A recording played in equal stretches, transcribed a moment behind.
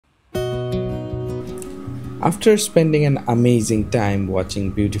After spending an amazing time watching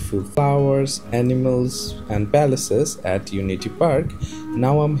beautiful flowers, animals, and palaces at Unity Park,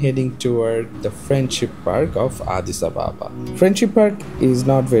 now I'm heading toward the Friendship Park of Addis Ababa. Friendship Park is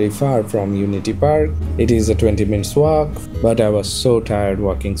not very far from Unity Park. It is a 20 minutes walk, but I was so tired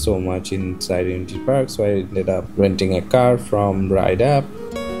walking so much inside Unity Park, so I ended up renting a car from Ride App.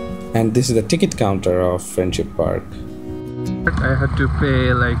 And this is the ticket counter of Friendship Park. I had to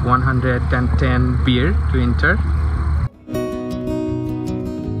pay like 110 beer to enter.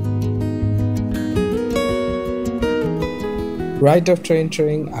 Right after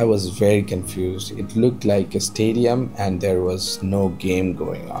entering, I was very confused. It looked like a stadium and there was no game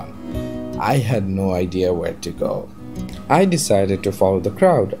going on. I had no idea where to go. I decided to follow the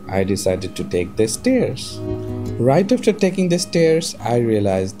crowd. I decided to take the stairs. Right after taking the stairs, I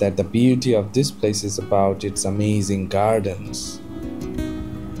realized that the beauty of this place is about its amazing gardens.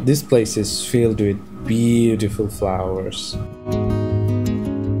 This place is filled with beautiful flowers.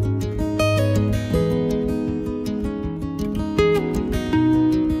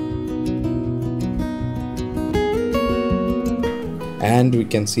 And we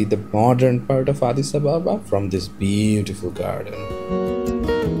can see the modern part of Addis Ababa from this beautiful garden.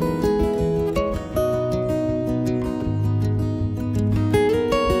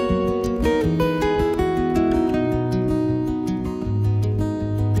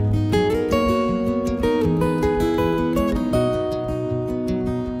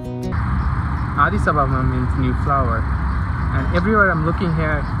 Addis Ababa means new flower, and everywhere I'm looking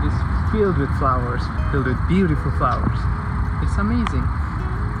here is filled with flowers, filled with beautiful flowers. It's amazing.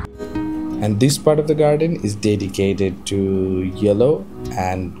 And this part of the garden is dedicated to yellow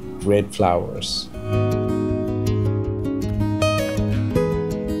and red flowers.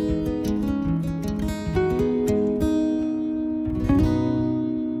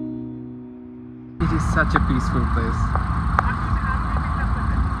 It is such a peaceful place.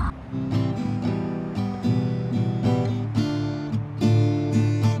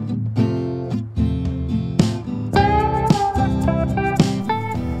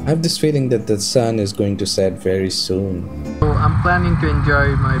 I have this feeling that the sun is going to set very soon. So I'm planning to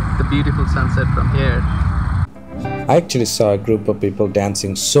enjoy the beautiful sunset from here. I actually saw a group of people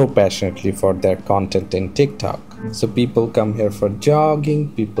dancing so passionately for their content in TikTok. So people come here for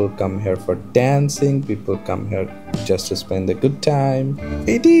jogging, people come here for dancing, people come here just to spend a good time.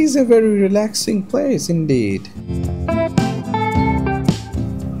 It is a very relaxing place indeed.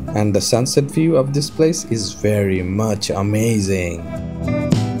 And the sunset view of this place is very much amazing.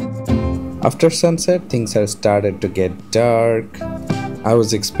 After sunset, things have started to get dark. I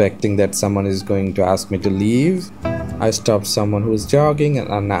was expecting that someone is going to ask me to leave. I stopped someone who was jogging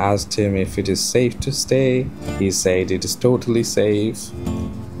and I asked him if it is safe to stay. He said it is totally safe.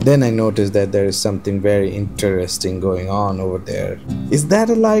 Then I noticed that there is something very interesting going on over there. Is that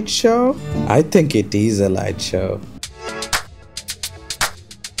a light show? I think it is a light show.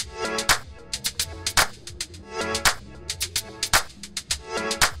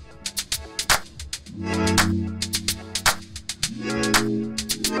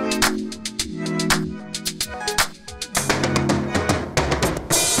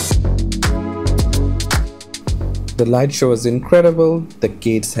 The light show was incredible. The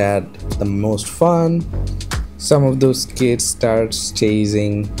kids had the most fun. Some of those kids started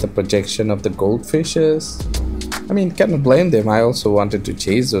chasing the projection of the goldfishes. I mean, cannot blame them. I also wanted to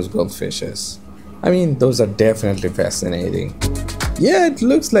chase those goldfishes. I mean, those are definitely fascinating. Yeah, it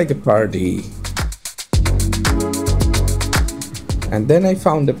looks like a party. And then I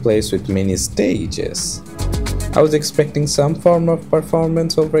found a place with many stages. I was expecting some form of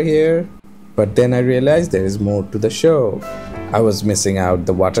performance over here. But then I realized there is more to the show. I was missing out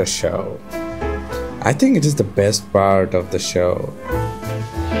the water show. I think it is the best part of the show.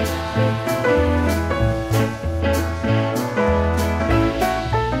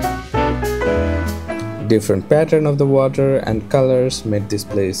 Different pattern of the water and colors made this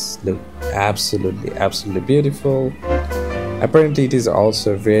place look absolutely beautiful. Apparently it is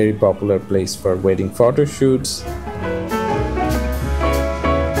also a very popular place for wedding photo shoots.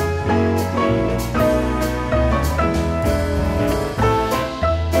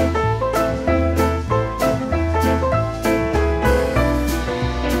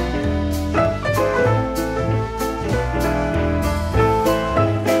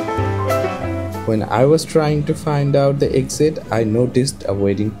 When I was trying to find out the exit, I noticed a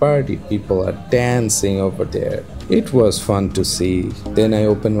wedding party. People are dancing over there. It was fun to see. Then I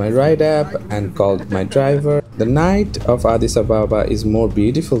opened my ride app and called my driver. The night of Addis Ababa is more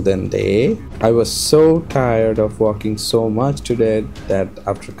beautiful than day. I was so tired of walking so much today that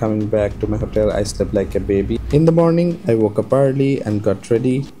after coming back to my hotel, I slept like a baby. In the morning, I woke up early and got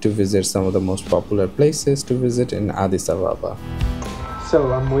ready to visit some of the most popular places to visit in Addis Ababa.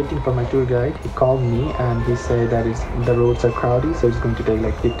 So I'm waiting for my tour guide. He called me and he said that the roads are crowded, so it's going to take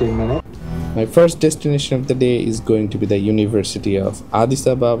like 15 minutes. My first destination of the day is going to be the University of Addis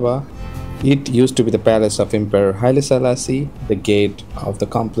Ababa. It used to be the palace of Emperor Haile Selassie. The gate of the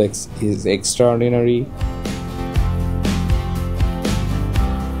complex is extraordinary.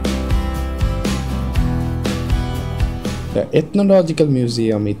 The Ethnological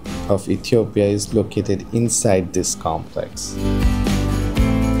Museum of Ethiopia is located inside this complex.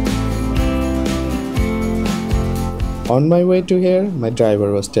 On my way to here, my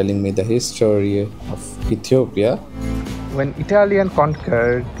driver was telling me the history of Ethiopia. When Italian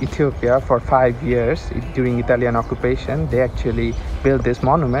conquered Ethiopia for 5 years during Italian occupation, they actually built this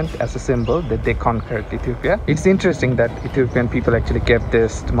monument as a symbol that they conquered Ethiopia. It's interesting that Ethiopian people actually kept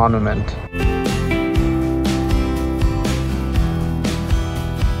this monument.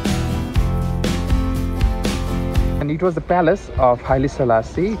 And it was the palace of Haile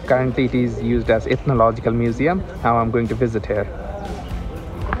Selassie. Currently it is used as Ethnological Museum. Now I'm going to visit here.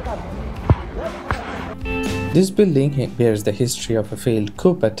 This building bears the history of a failed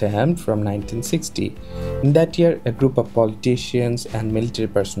coup attempt from 1960. In that year, a group of politicians and military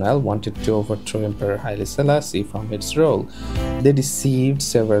personnel wanted to overthrow Emperor Haile Selassie from its role. They deceived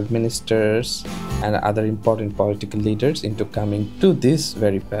several ministers and other important political leaders into coming to this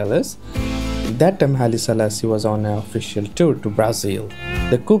very palace. That time Haile Selassie was on an official tour to Brazil.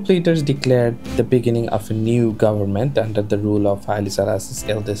 The coup leaders declared the beginning of a new government under the rule of Haile Selassie's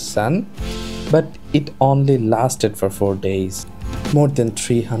eldest son, but it only lasted for 4 days. More than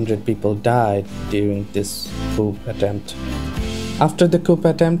 300 people died during this coup attempt. After the coup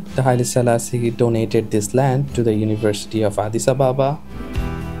attempt, the Haile Selassie donated this land to the University of Addis Ababa,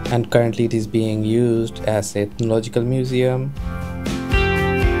 and currently it is being used as an ethnological museum.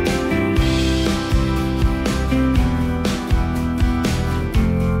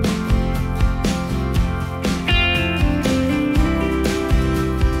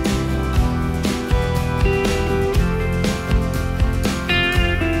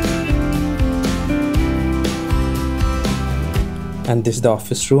 And this is the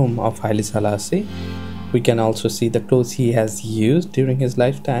office room of Haile Selassie. We can also see the clothes he has used during his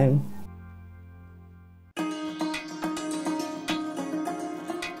lifetime.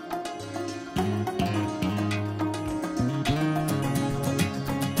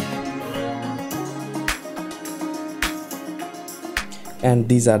 And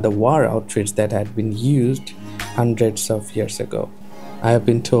these are the war outfits that had been used hundreds of years ago. I have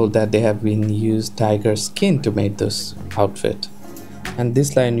been told that they have been used tiger skin to make this outfit. And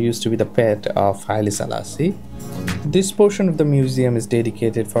this lion used to be the pet of Haile Selassie. This portion of the museum is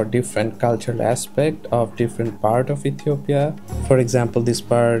dedicated for different cultural aspect of different part of Ethiopia. For example, this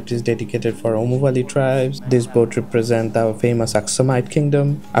part is dedicated for Omuvali tribes. This boat represents the famous Aksumite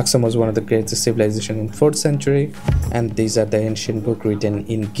kingdom. Aksum was one of the greatest civilizations in 4th century. And these are the ancient book written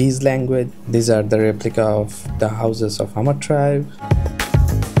in Giz language. These are the replica of the houses of Hamad tribe.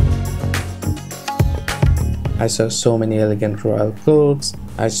 I saw so many elegant royal clothes.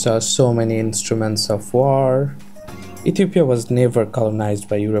 I saw so many instruments of war. Ethiopia was never colonized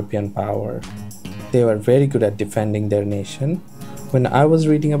by European power. They were very good at defending their nation. When I was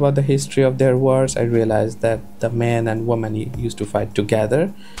reading about the history of their wars, I realized that the men and women used to fight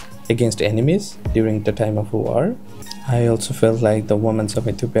together against enemies during the time of war. I also felt like the women of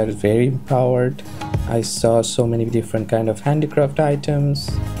Ethiopia are very empowered. I saw so many different kind of handicraft items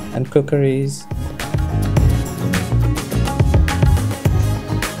and cookeries.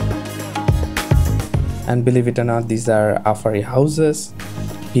 And believe it or not, these are Afari houses.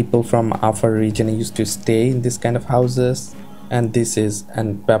 People from Afar region used to stay in this kind of houses. And this is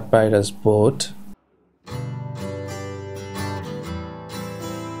an papyrus boat.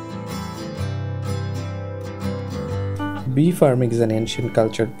 Bee farming is an ancient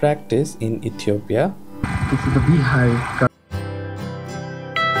cultural practice in Ethiopia. This is the beehive.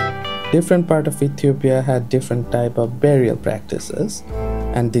 Different part of Ethiopia had different type of burial practices.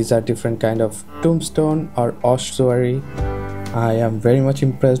 And these are different kind of tombstone or ossuary. I am very much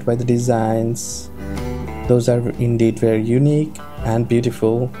impressed by the designs. Those are indeed very unique and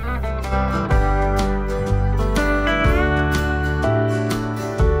beautiful.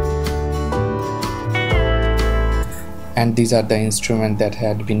 And these are the instruments that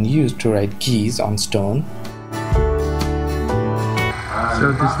had been used to write keys on stone.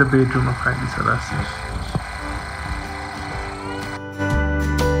 So this is the bedroom of Haile Selassie.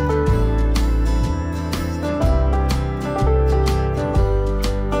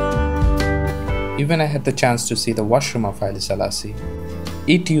 Even I had the chance to see the washroom of Haile Selassie.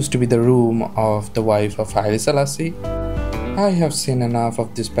 It used to be the room of the wife of Haile Selassie. I have seen enough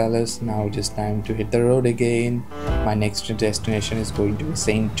of this palace, now it is time to hit the road again. My next destination is going to be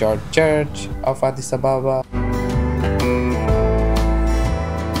St. George Church of Addis Ababa.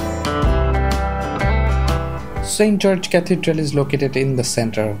 St. George Cathedral is located in the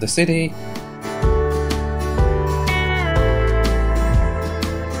center of the city.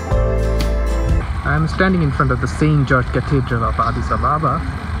 I am standing in front of the St. George Cathedral of Addis Ababa.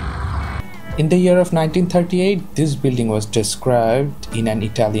 In the year of 1938, this building was described in an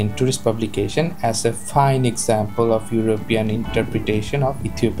Italian tourist publication as a fine example of European interpretation of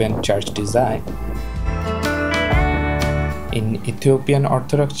Ethiopian church design. In Ethiopian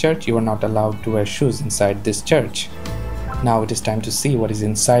Orthodox Church, you are not allowed to wear shoes inside this church. Now it is time to see what is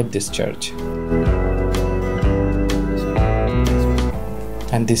inside this church.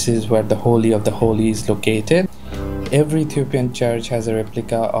 And this is where the Holy of the Holy is located. Every Ethiopian church has a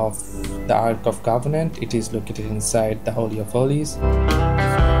replica of the Ark of Covenant. It is located inside the Holy of Holies.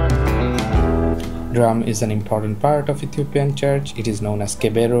 Drum is an important part of Ethiopian church. It is known as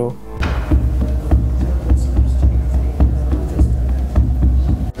kebero.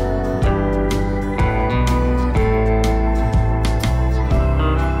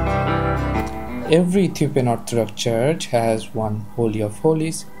 Every Ethiopian Orthodox Church has one Holy of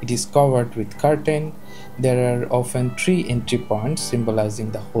Holies. It is covered with curtain. There are often 3 entry points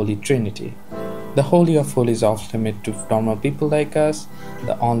symbolizing the Holy Trinity. The Holy of Holies is off limit to normal people like us.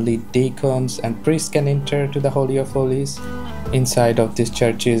 The only deacons and priests can enter to the Holy of Holies. Inside of this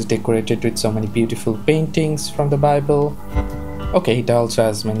church is decorated with so many beautiful paintings from the Bible. Okay, it also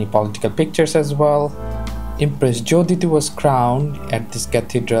has many political pictures as well. Empress Jodhiti was crowned at this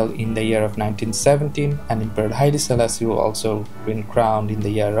cathedral in the year of 1917, and Emperor Haile Selassie was also been crowned in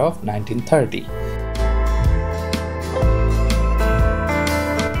the year of 1930.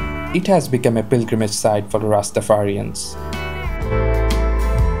 It has become a pilgrimage site for Rastafarians.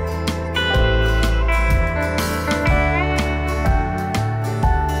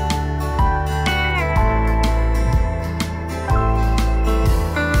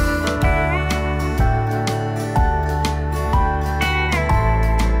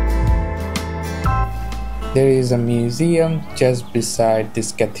 There is a museum just beside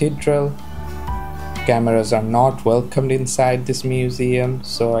this cathedral. Cameras are not welcomed inside this museum,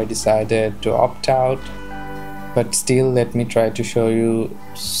 so I decided to opt out. But still, let me try to show you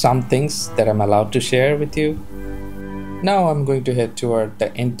some things that I'm allowed to share with you. Now I'm going to head toward the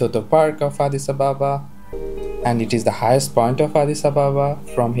Entoto Park of Addis Ababa, and it is the highest point of Addis Ababa.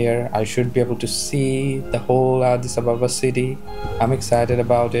 From here, I should be able to see the whole Addis Ababa city. I'm excited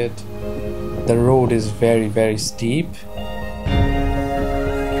about it. The road is very steep.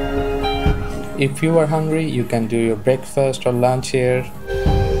 If you are hungry, you can do your breakfast or lunch here.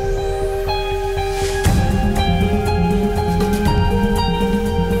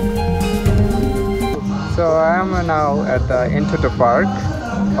 So I am now at the Entoto Park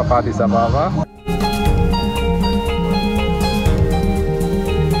of Addis Ababa.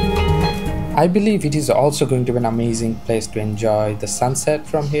 I believe it is also going to be an amazing place to enjoy the sunset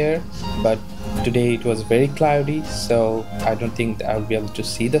from here, but today it was very cloudy, so I don't think I'll be able to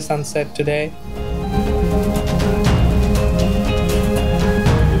see the sunset today.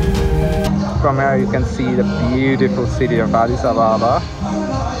 From here you can see the beautiful city of Addis Ababa.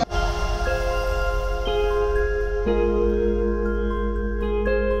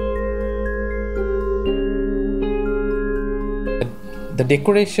 The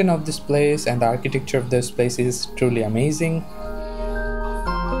decoration of this place and the architecture of this place is truly amazing.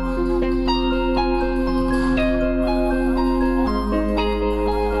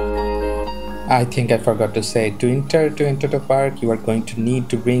 I think I forgot to say, to enter to Entoto Park, you are going to need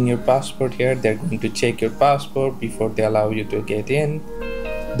to bring your passport here. They're going to check your passport before they allow you to get in.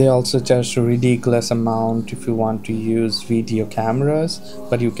 They also charge a ridiculous amount if you want to use video cameras,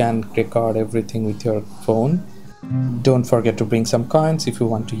 but you can record everything with your phone. Don't forget to bring some coins if you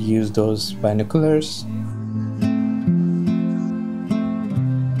want to use those binoculars.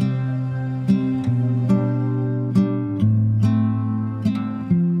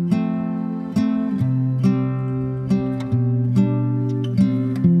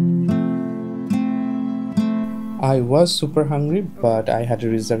 I was super hungry, but I had a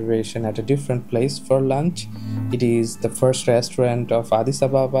reservation at a different place for lunch, It is the first restaurant of Addis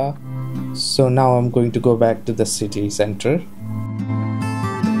Ababa. So now I'm going to go back to the city center.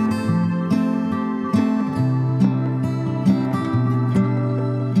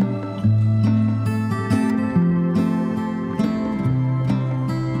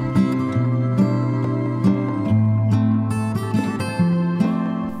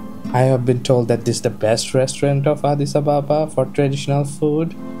 I have been told that this is the best restaurant of Addis Ababa for traditional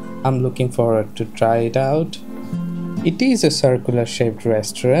food. I'm looking forward to try it out. It is a circular shaped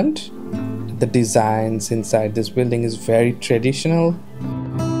restaurant. The designs inside this building is very traditional.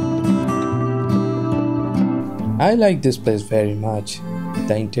 I like this place very much.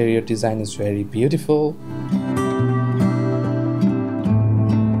 The interior design is very beautiful.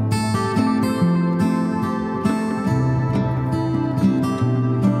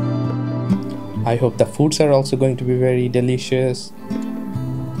 I hope the foods are also going to be very delicious.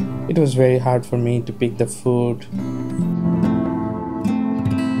 It was very hard for me to pick the food.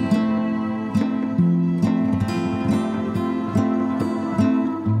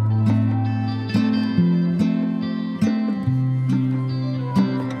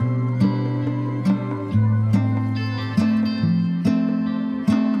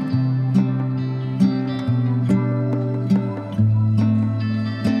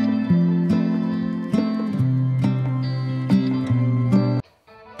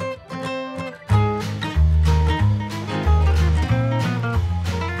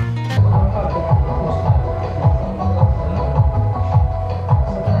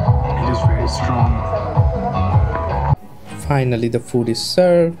 Finally, the food is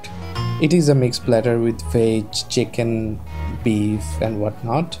served. It is a mixed platter with veg, chicken, beef, and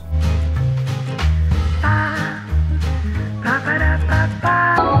whatnot.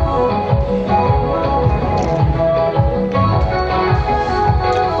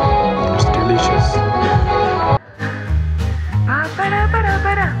 It's delicious.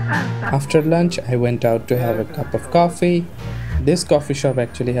 After lunch, I went out to have a cup of coffee. This coffee shop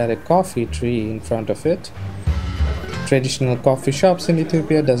actually had a coffee tree in front of it. Traditional coffee shops in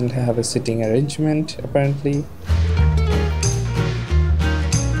Ethiopia doesn't have a sitting arrangement, apparently.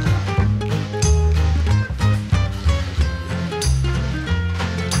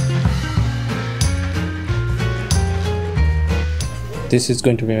 This is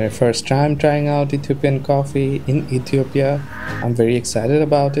going to be my first time trying out Ethiopian coffee in Ethiopia. I'm very excited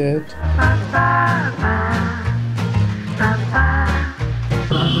about it.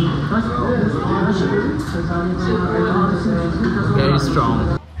 Very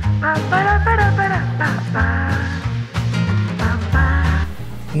strong.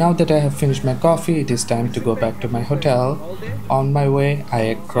 Now that I have finished my coffee, it is time to go back to my hotel. On my way,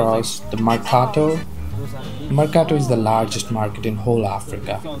 I crossed the Mercato. Mercato is the largest market in whole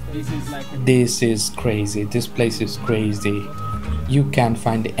Africa. This is crazy. This place is crazy. You can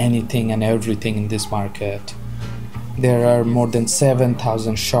find anything and everything in this market. There are more than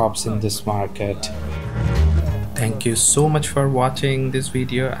 7,000 shops in this market. Thank you so much for watching this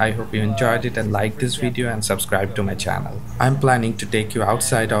video. I hope you enjoyed it and liked this video and subscribe to my channel. I'm planning to take you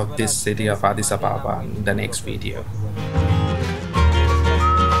outside of this city of Addis Ababa in the next video.